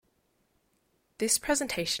This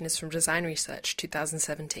presentation is from Design Research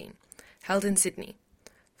 2017, held in Sydney.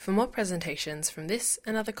 For more presentations from this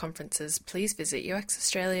and other conferences, please visit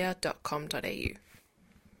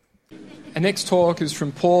uxaustralia.com.au. Our next talk is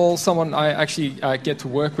from Paul, someone I actually get to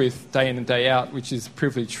work with day in and day out, which is a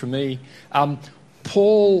privilege for me.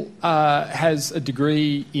 Paul has a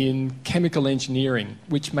degree in chemical engineering,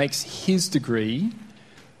 which makes his degree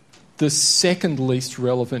the second least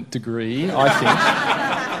relevant degree, I think,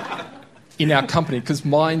 in our company, because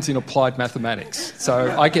mine's in applied mathematics.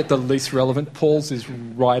 So I get the least relevant. Paul's is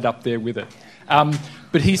right up there with it.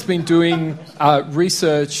 But he's been doing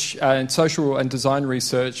research and social and design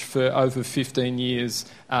research for over 15 years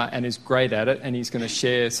and is great at it, and he's going to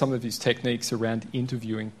share some of his techniques around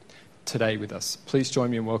interviewing today with us. Please join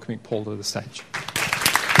me in welcoming Paul to the stage.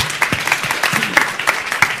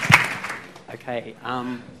 Okay,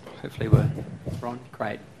 hopefully we're on.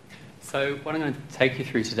 Great. So what I'm going to take you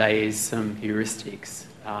through today is some heuristics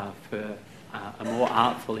for a more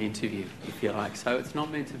artful interview, if you like. So it's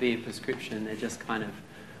not meant to be a prescription, they're just kind of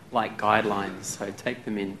like guidelines. So take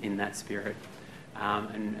them in that spirit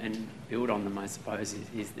and build on them, I suppose,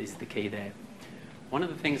 is the key there. One of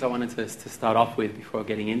the things I wanted to start off with before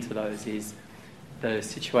getting into those is the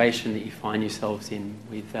situation that you find yourselves in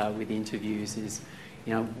with interviews is,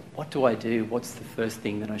 you know, what do I do? What's the first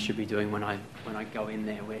thing that I should be doing when I go in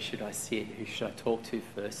there? Where should I sit? Who should I talk to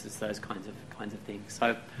first? It's those kinds of things. So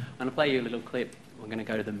I'm going to play you a little clip. We're going to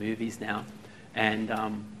go to the movies now, and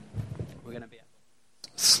we're going to be...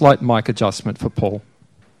 Slight mic adjustment for Paul.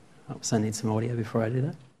 Oops, I need some audio before I do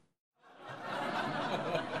that.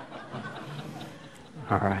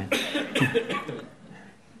 All right.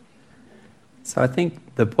 So I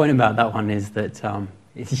think the point about that one is that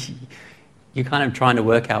you're kind of trying to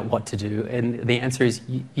work out what to do, and the answer is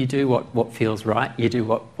you do what feels right, you do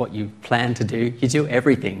what you plan to do, you do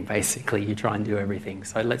everything, basically. You try and do everything.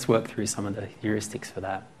 So let's work through some of the heuristics for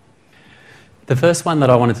that. The first one that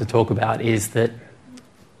I wanted to talk about is that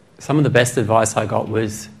some of the best advice I got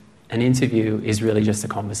was an interview is really just a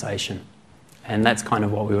conversation. And that's kind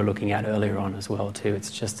of what we were looking at earlier on as well too.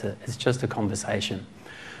 It's just a conversation.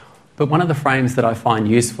 But one of the frames that I find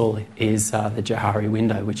useful is the Johari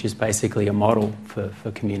window, which is basically a model for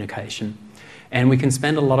communication. And we can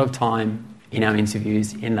spend a lot of time in our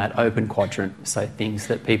interviews in that open quadrant, so things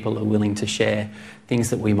that people are willing to share, things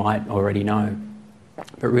that we might already know.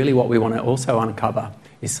 But really what we want to also uncover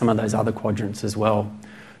is some of those other quadrants as well.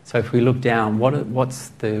 So if we look down, what's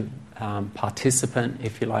the participant,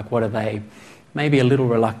 if you like, what are they maybe a little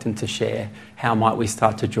reluctant to share? How might we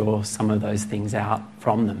start to draw some of those things out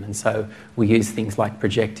from them? And so we use things like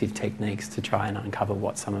projective techniques to try and uncover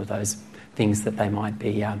what some of those things that they might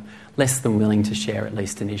be less than willing to share, at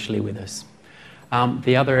least initially, with us.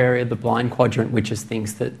 The other area, the blind quadrant, which is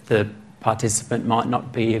things that the participant might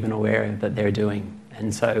not be even aware that they're doing.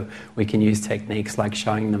 And so we can use techniques like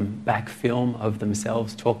showing them back film of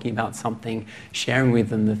themselves, talking about something, sharing with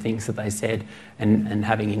them the things that they said, and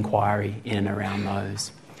having inquiry in and around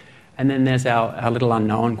those. And then there's our little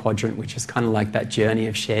unknown quadrant, which is kind of like that journey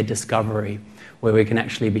of shared discovery, where we can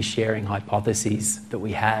actually be sharing hypotheses that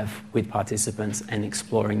we have with participants and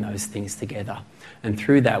exploring those things together. And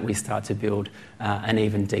through that, we start to build an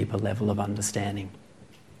even deeper level of understanding.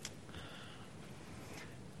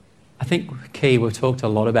 I think key, we've talked a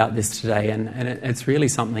lot about this today, and it's really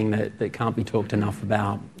something that can't be talked enough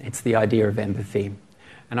about. It's the idea of empathy.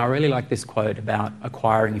 And I really like this quote about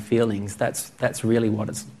acquiring feelings. That's really what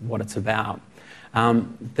it's about.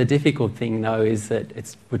 The difficult thing, though, is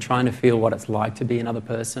that we're trying to feel what it's like to be another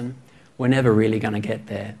person. We're never really going to get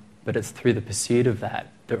there, but it's through the pursuit of that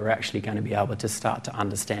we're actually going to be able to start to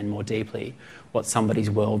understand more deeply what somebody's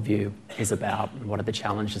worldview is about and what are the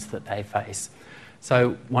challenges that they face.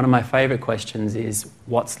 So one of my favourite questions is,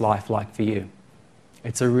 what's life like for you?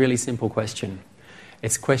 It's a really simple question.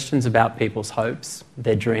 It's questions about people's hopes,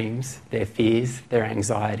 their dreams, their fears, their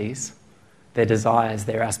anxieties, their desires,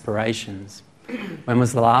 their aspirations. When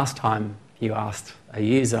was the last time you asked a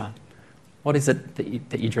user, what is it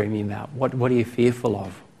that you're dreaming about? What are you fearful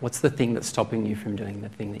of? What's the thing that's stopping you from doing the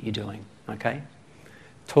thing that you're doing? Okay?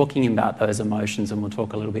 Talking about those emotions, and we'll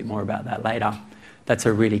talk a little bit more about that later, that's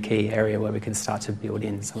a really key area where we can start to build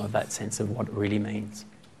in some of that sense of what it really means.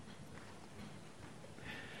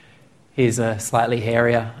 Here's a slightly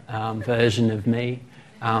hairier version of me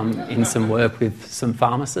in some work with some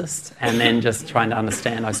pharmacists, and then just trying to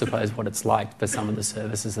understand, I suppose, what it's like for some of the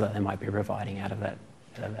services that they might be providing out of that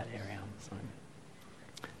area. So,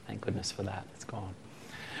 thank goodness for that. It's gone.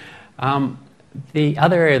 The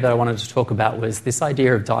other area that I wanted to talk about was this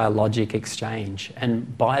idea of dialogic exchange,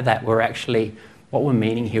 and by that we're actually what we're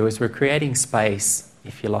meaning here is we're creating space,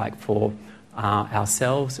 if you like, for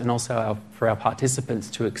ourselves and also for our participants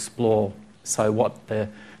to explore. So what the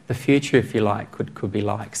future, if you like, could be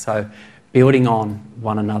like. So building on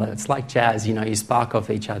one another. It's like jazz, you spark off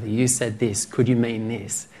each other. You said this, could you mean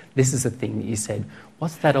this? This is the thing that you said.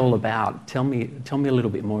 What's that all about? Tell me a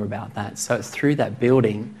little bit more about that. So it's through that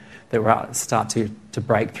building that we start to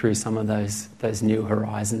break through some of those new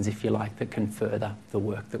horizons, if you like, that can further the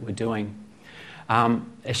work that we're doing.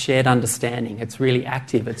 A shared understanding. It's really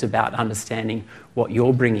active. It's about understanding what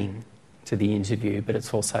you're bringing to the interview, but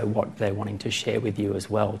it's also what they're wanting to share with you as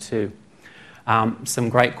well too. Some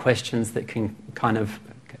great questions that can kind of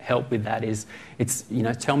help with that is,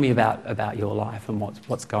 tell me about your life and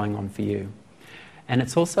what's going on for you. And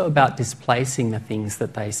it's also about displacing the things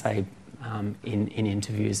that they say in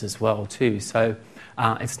interviews as well too. So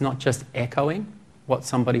it's not just echoing what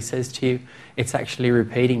somebody says to you, it's actually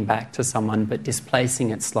repeating back to someone but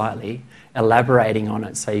displacing it slightly, elaborating on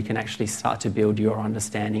it so you can actually start to build your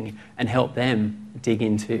understanding and help them dig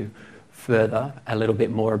into further a little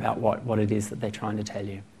bit more about what it is that they're trying to tell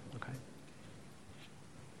you. Okay.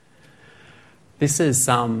 This is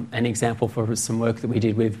an example for some work that we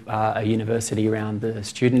did with a university around the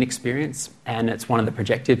student experience, and it's one of the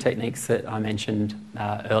projective techniques that I mentioned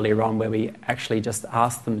earlier on, where we actually just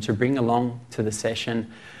asked them to bring along to the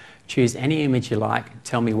session, choose any image you like,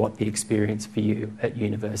 tell me what the experience for you at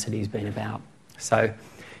university has been about. So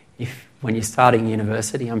when you're starting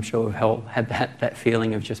university, I'm sure we've all had that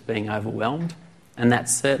feeling of just being overwhelmed, and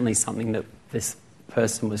that's certainly something that this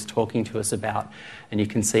person was talking to us about, and you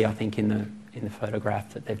can see, I think, in the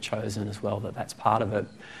photograph that they've chosen as well, that's part of it.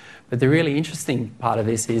 But the really interesting part of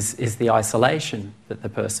this is the isolation that the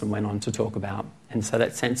person went on to talk about, and so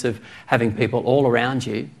that sense of having people all around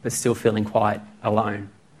you but still feeling quite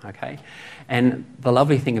alone. Okay, and the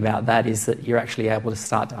lovely thing about that is that you're actually able to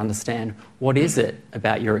start to understand what is it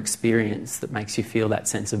about your experience that makes you feel that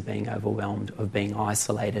sense of being overwhelmed, of being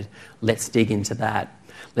isolated. Let's dig into that.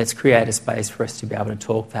 Let's create a space for us to be able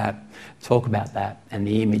to talk about that, and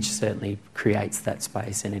the image certainly creates that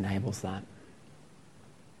space and enables that.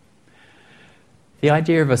 The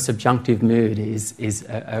idea of a subjunctive mood is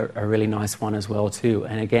a really nice one as well too,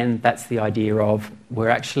 and again, that's the idea of we're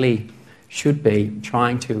actually should be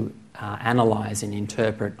trying to analyse and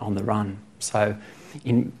interpret on the run. So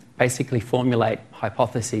basically formulate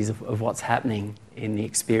hypotheses of what's happening in the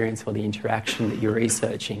experience or the interaction that you're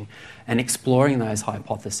researching and exploring those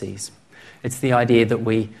hypotheses. It's the idea that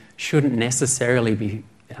we shouldn't necessarily be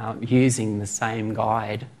using the same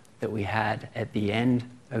guide that we had at the end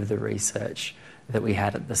of the research that we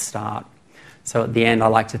had at the start. So at the end, I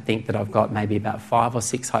like to think that I've got maybe about 5 or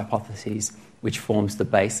 6 hypotheses which forms the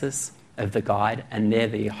basis of the guide, and they're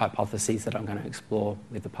the hypotheses that I'm going to explore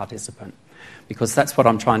with the participant. Because that's what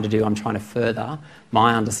I'm trying to do. I'm trying to further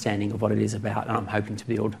my understanding of what it is about, and I'm hoping to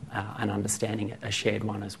build an understanding, a shared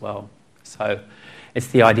one as well. So it's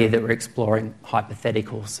the idea that we're exploring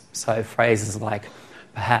hypotheticals. So phrases like,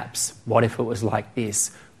 perhaps, what if it was like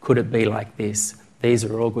this? Could it be like this? These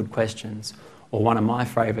are all good questions. Or one of my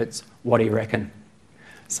favourites, what do you reckon?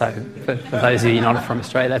 So for those of you not from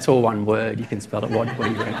Australia, that's all one word. You can spell it, what do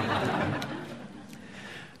you reckon?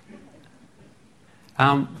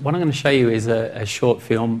 What I'm going to show you is a short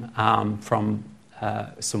film from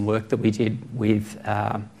some work that we did with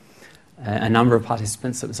a number of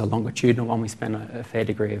participants. It was a longitudinal one. We spent a fair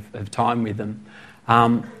degree of time with them.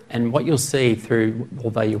 And what you'll see through,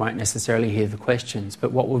 although you won't necessarily hear the questions,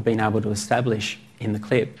 but what we've been able to establish in the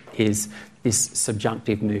clip is this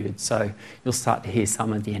subjunctive mood. So you'll start to hear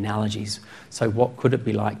some of the analogies. So what could it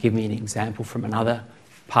be like? Give me an example from another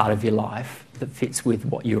part of your life that fits with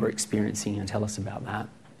what you're experiencing, and tell us about that.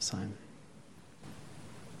 So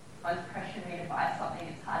Under pressure me to buy something,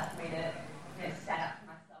 it's hard for me to stand up for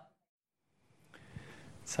myself.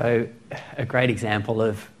 So a great example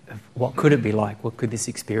of what could it be like? What could this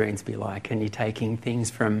experience be like? And you're taking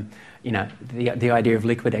things from, the idea of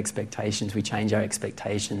liquid expectations. We change our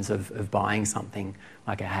expectations of buying something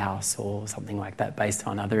like a house or something like that based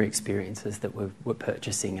on other experiences that we're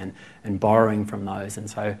purchasing and borrowing from those. And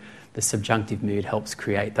so the subjunctive mood helps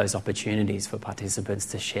create those opportunities for participants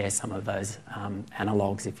to share some of those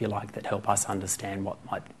analogues, if you like, that help us understand what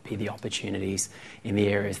might be the opportunities in the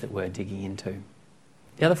areas that we're digging into.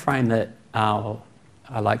 The other frame that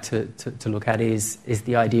I like to look at is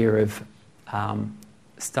the idea of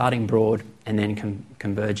starting broad and then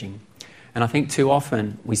converging. And I think too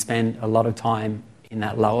often we spend a lot of time in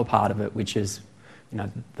that lower part of it, which is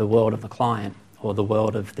the world of the client or the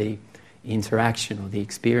world of the interaction or the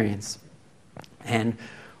experience. And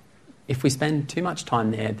if we spend too much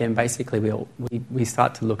time there, then basically we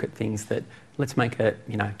start to look at things that, let's make it,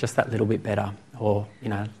 just that little bit better, or,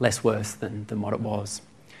 less worse than what it was.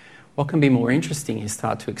 What can be more interesting is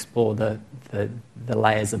start to explore the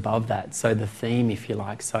layers above that. So the theme, if you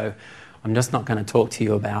like. So I'm just not going to talk to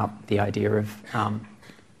you about the idea of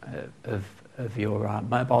your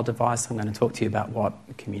mobile device. I'm going to talk to you about what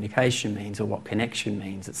communication means or what connection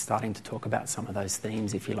means. It's starting to talk about some of those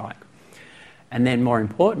themes, if you like. And then more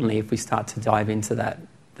importantly, if we start to dive into that,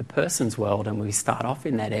 the person's world, and we start off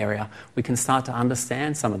in that area, we can start to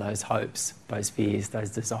understand some of those hopes, those fears,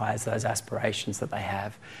 those desires, those aspirations that they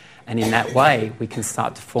have. And in that way, we can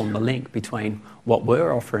start to form the link between what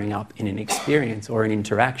we're offering up in an experience or an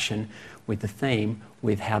interaction with the theme,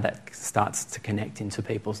 with how that starts to connect into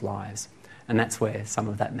people's lives. And that's where some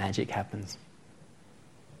of that magic happens.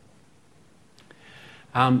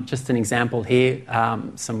 Just an example here,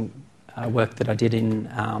 some work that I did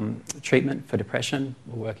in treatment for depression.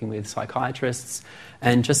 We're working with psychiatrists,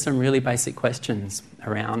 and just some really basic questions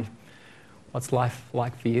around what's life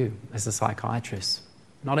like for you as a psychiatrist.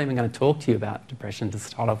 I'm not even going to talk to you about depression to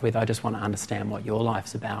start off with. I just want to understand what your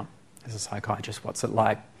life's about as a psychiatrist. What's it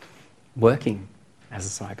like working as a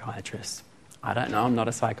psychiatrist? I don't know, I'm not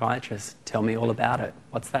a psychiatrist. Tell me all about it.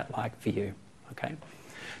 What's that like for you? Okay.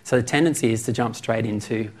 So the tendency is to jump straight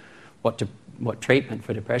into what treatment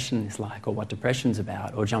for depression is like, or what depression's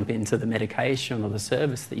about, or jump into the medication or the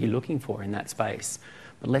service that you're looking for in that space.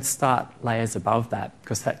 But let's start layers above that,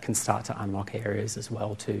 because that can start to unlock areas as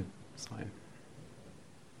well too. So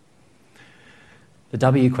the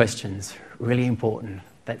W questions, really important.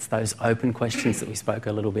 That's those open questions that we spoke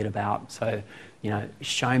a little bit about. So,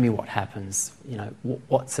 show me what happens.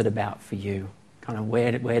 What's it about for you? Kind of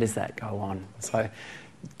where does that go on? So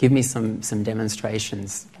give me some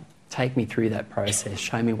demonstrations. Take me through that process.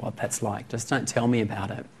 Show me what that's like. Just don't tell me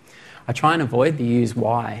about it. I try and avoid the use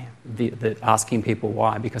why, the asking people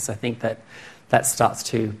why, because I think that starts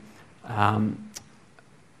to,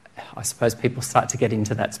 I suppose people start to get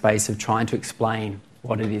into that space of trying to explain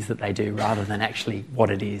what it is that they do rather than actually what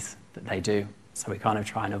it is that they do. So we kind of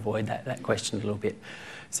try and avoid that question a little bit.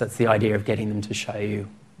 So it's the idea of getting them to show you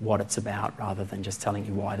what it's about rather than just telling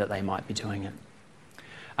you why that they might be doing it.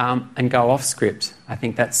 And go off script. I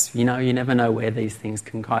think that's, you never know where these things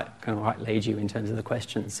can quite lead you in terms of the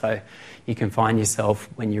questions. So you can find yourself,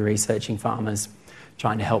 when you're researching farmers,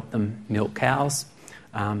 trying to help them milk cows,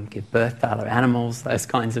 give birth to other animals, those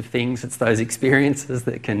kinds of things. It's those experiences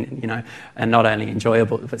that can, are not only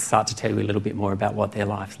enjoyable, but start to tell you a little bit more about what their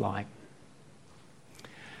life's like.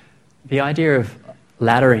 The idea of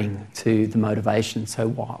laddering to the motivation. So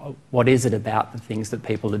what is it about the things that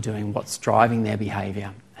people are doing? What's driving their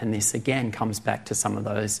behaviour? And this again comes back to some of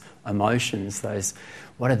those emotions,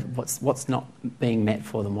 what's not being met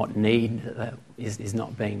for them, what need is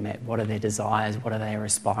not being met, what are their desires, what are they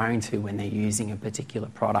aspiring to when they're using a particular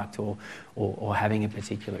product or having a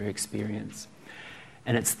particular experience.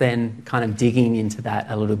 And it's then kind of digging into that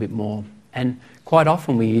a little bit more. And quite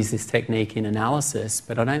often we use this technique in analysis,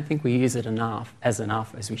 but I don't think we use it enough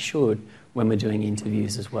as we should when we're doing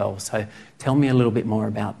interviews as well. So tell me a little bit more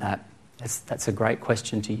about that. That's a great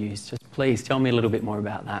question to use. Just please tell me a little bit more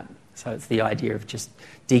about that. So it's the idea of just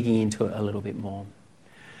digging into it a little bit more.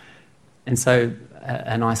 And so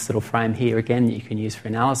a nice little frame here, again, that you can use for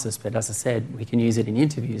analysis, but as I said, we can use it in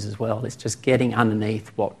interviews as well. It's just getting underneath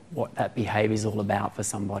what that behaviour is all about for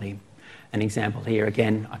somebody. An example here,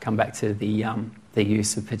 again, I come back to the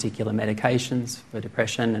use of particular medications for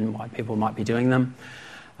depression and why people might be doing them,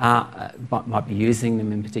 might be using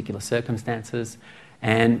them in particular circumstances.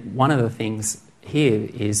 And one of the things here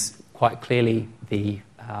is quite clearly the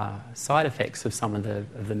side effects of some of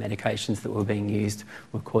the medications that were being used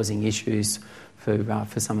were causing issues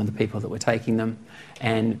for some of the people that were taking them.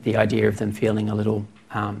 And the idea of them feeling a little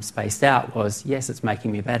spaced out was, yes, it's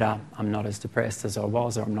making me better. I'm not as depressed as I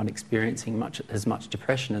was, or I'm not experiencing as much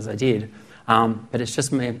depression as I did. But it's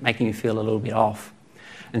just making me feel a little bit off.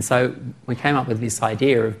 And so we came up with this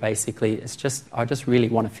idea of basically, I just really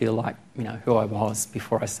want to feel like, who I was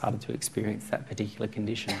before I started to experience that particular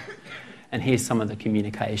condition. And here's some of the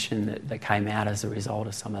communication that came out as a result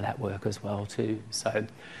of some of that work as well too. So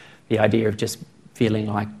the idea of just feeling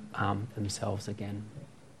like themselves again.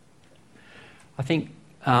 I think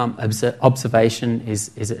observation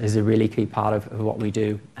is a really key part of what we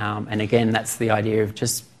do. And again, that's the idea of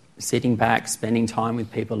just sitting back, spending time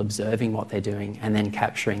with people, observing what they're doing, and then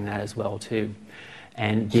capturing that as well too.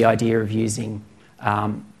 And the idea of using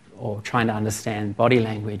or trying to understand body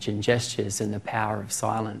language and gestures and the power of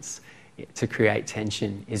silence to create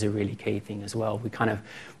tension is a really key thing as well. We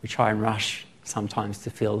try and rush sometimes to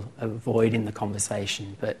fill a void in the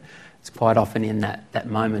conversation, but it's quite often in that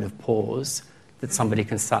moment of pause that somebody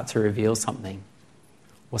can start to reveal something,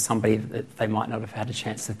 or somebody that they might not have had a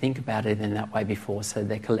chance to think about it in that way before, so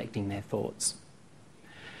they're collecting their thoughts.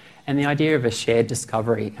 And the idea of a shared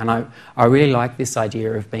discovery, and I really like this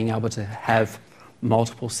idea of being able to have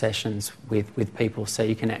multiple sessions with people, so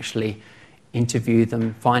you can actually interview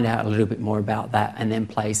them, find out a little bit more about that, and then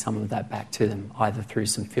play some of that back to them, either through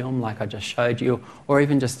some film like I just showed you, or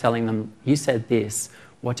even just telling them, you said this,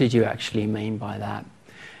 what did you actually mean by that?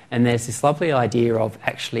 And there's this lovely idea of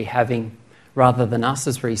actually having, rather than us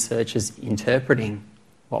as researchers interpreting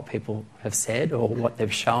what people have said or what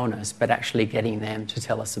they've shown us, but actually getting them to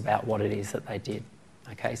tell us about what it is that they did.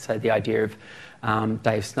 Okay, so the idea of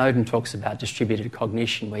Dave Snowden talks about distributed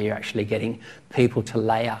cognition, where you're actually getting people to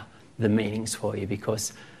layer the meanings for you,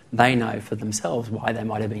 because they know for themselves why they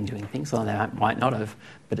might have been doing things, or they might not have,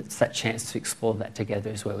 but it's that chance to explore that together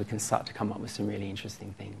is where we can start to come up with some really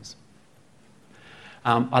interesting things.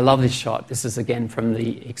 I love this shot. This is again from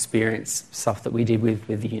the experience stuff that we did with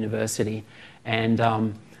the university, and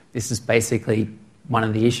this is basically one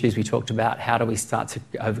of the issues we talked about. How do we start to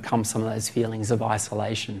overcome some of those feelings of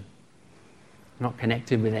isolation? Not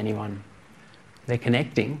connected with anyone. They're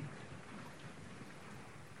connecting,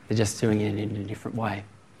 they're just doing it in a different way.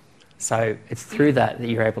 So it's through that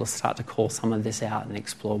you're able to start to call some of this out and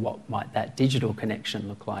explore what might that digital connection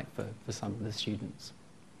look like for some of the students.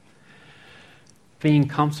 Being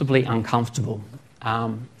comfortably uncomfortable.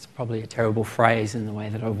 It's probably a terrible phrase in the way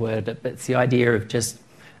that I've worded it, but it's the idea of just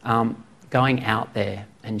going out there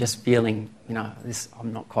and just feeling, this,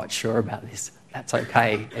 I'm not quite sure about this. That's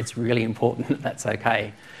okay. It's really important that that's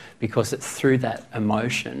okay, because it's through that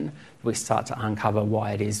emotion we start to uncover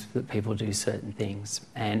why it is that people do certain things.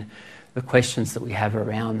 And the questions that we have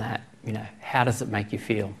around that, how does it make you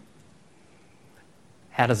feel?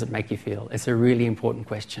 How does it make you feel? It's a really important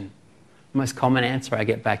question. The most common answer I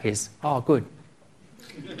get back is, oh, good.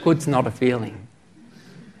 Good's not a feeling.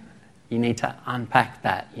 You need to unpack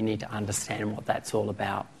that. You need to understand what that's all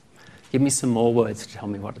about. Give me some more words to tell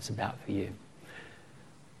me what it's about for you.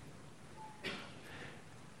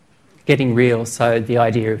 Getting real, so the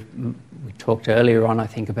idea of, we talked earlier on, I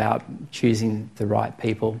think, about choosing the right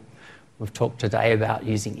people. We've talked today about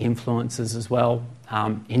using influencers as well,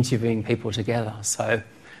 interviewing people together. So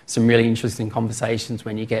some really interesting conversations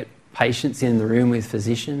when you get patients in the room with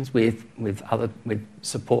physicians, with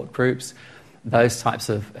support groups. Those types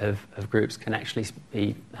of groups can actually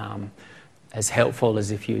be as helpful as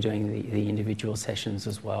if you're doing the individual sessions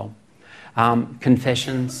as well.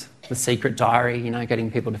 Confessions, the secret diary, getting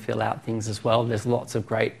people to fill out things as well. There's lots of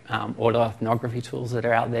great autoethnography tools that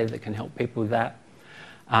are out there that can help people with that.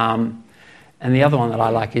 And the other one that I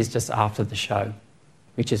like is just after the show,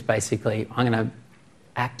 which is basically, I'm going to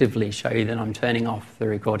actively show you that I'm turning off the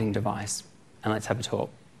recording device and let's have a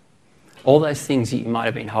talk. All those things that you might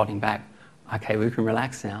have been holding back, okay, we can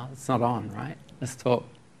relax now. It's not on, right? Let's talk.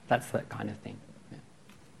 That's that kind of thing.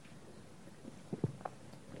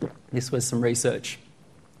 Yeah. This was some research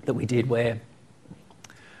that we did where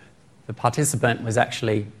the participant was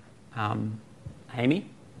actually Amy,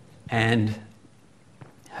 and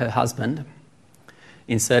her husband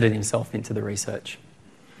inserted himself into the research.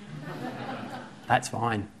 That's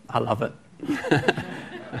fine. I love it.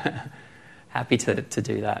 Happy to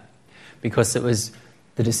do that, because it was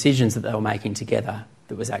the decisions that they were making together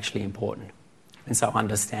that was actually important. And so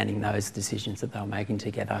understanding those decisions that they were making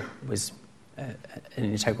together was an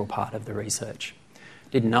integral part of the research.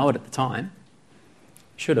 Didn't know it at the time.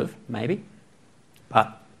 Should have, maybe.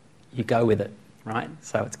 But you go with it, right?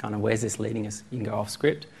 So it's kind of, where's this leading us? You can go off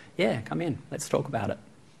script. Yeah, come in. Let's talk about it.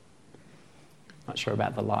 Not sure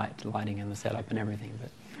about the lighting and the setup and everything, but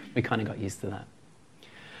we kind of got used to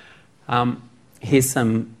that. Here's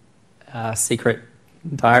some secret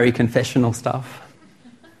diary confessional stuff.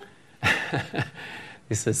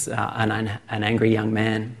 This is an angry young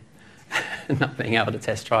man not being able to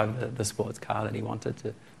test drive the sports car that he wanted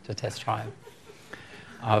to test drive.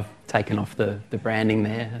 I've taken off the branding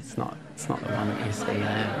there. It's not the one that you see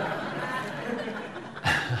there.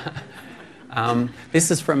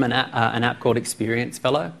 This is from an app called Experience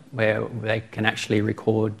Fellow, where they can actually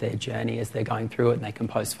record their journey as they're going through it, and they can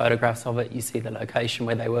post photographs of it. You see the location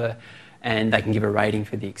where they were, and they can give a rating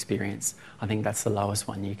for the experience. I think that's the lowest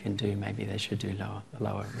one you can do. Maybe they should do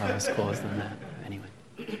lower scores than that. Anyway.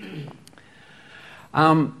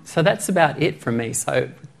 So that's about it from me. So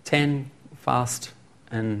 10, fast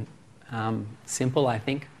and simple, I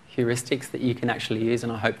think. heuristics that you can actually use,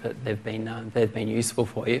 and I hope that they've been useful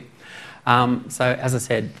for you. So as I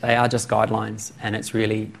said, they are just guidelines, and it's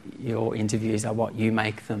really your interviews are what you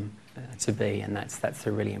make them to be, and that's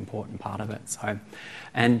a really important part of it. So,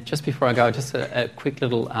 and just before I go, just a quick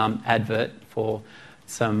little advert for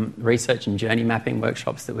some research and journey mapping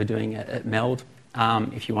workshops that we're doing at MELD.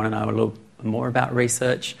 If you want to know a little more about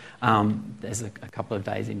research, there's a couple of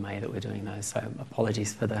days in May that we're doing those, so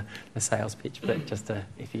apologies for the sales pitch, but just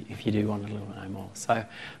if you do want to know more. So,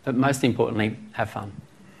 but most importantly, have fun.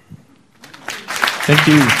 Thank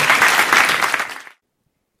you.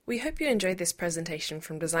 We hope you enjoyed this presentation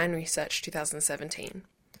from Design Research 2017.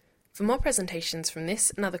 For more presentations from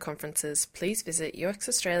this and other conferences, please visit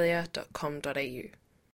uxaustralia.com.au.